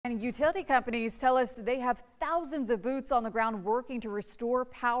And utility companies tell us they have thousands of boots on the ground working to restore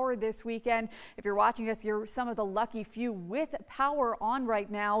power this weekend. If you're watching us, you're some of the lucky few with power on right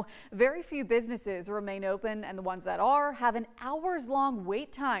now. Very few businesses remain open, and the ones that are have an hours-long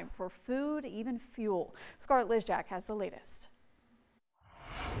wait time for food, even fuel. Scarlett Lizjak has the latest.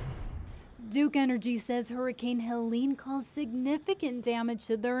 Duke Energy says Hurricane Helene caused significant damage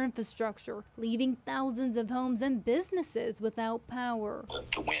to their infrastructure, leaving thousands of homes and businesses without power.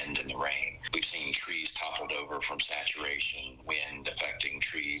 The wind and the rain. We've seen trees toppled over from saturation, wind affecting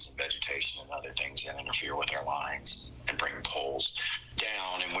trees and vegetation and other things that interfere with our lines and bring poles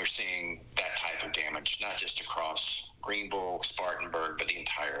down. And we're seeing that type of damage, not just across Greenville, Spartanburg, but the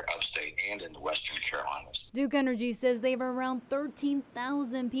entire upstate and in the Western Carolinas. Duke Energy says they have around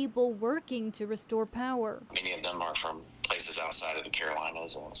 13,000 people working to restore power. Many of them are from places outside of the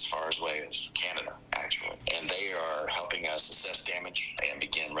Carolinas and as far away as Canada, actually. And they are helping us assess damage and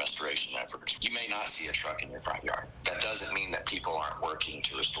begin restoration efforts. You may not see a truck in your front yard. That doesn't mean that people aren't working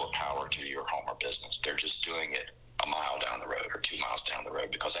to restore power to your home or business. They're just doing it a mile down the road or 2 miles down the road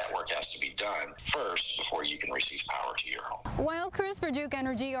because that work has to be done first before you can receive power to your home. While crews for Duke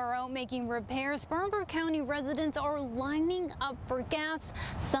Energy are out making repairs, Spartanburg County residents are lining up for gas,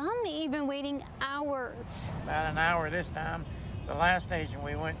 some even waiting hours. About an hour this time. The last station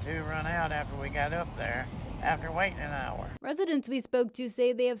we went to run out after we got up there, after waiting an hour. Residents we spoke to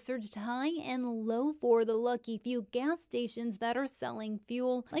say they have surged high and low for the lucky few gas stations that are selling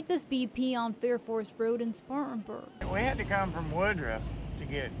fuel, like this BP on Fair Forest Road in Spartanburg. We had to come from Woodruff to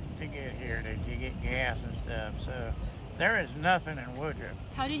get here to get gas and stuff, so there is nothing in Woodruff.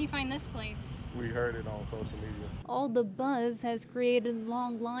 How did you find this place? We heard it on social media. All the buzz has created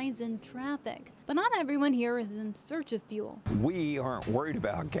long lines and traffic, but not everyone here is in search of fuel. We aren't worried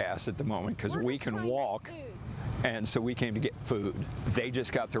about gas at the moment because we can walk, and so we came to get food. They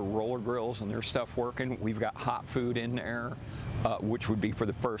just got their roller grills and their stuff working. We've got hot food in there, which would be for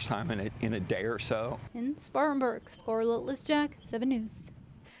the first time in a day or so. In Spartanburg, Scarlett Lizjak, 7 News.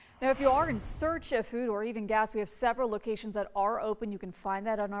 Now, if you are in search of food or even gas, we have several locations that are open. You can find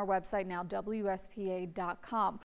that on our website now, WSPA.com.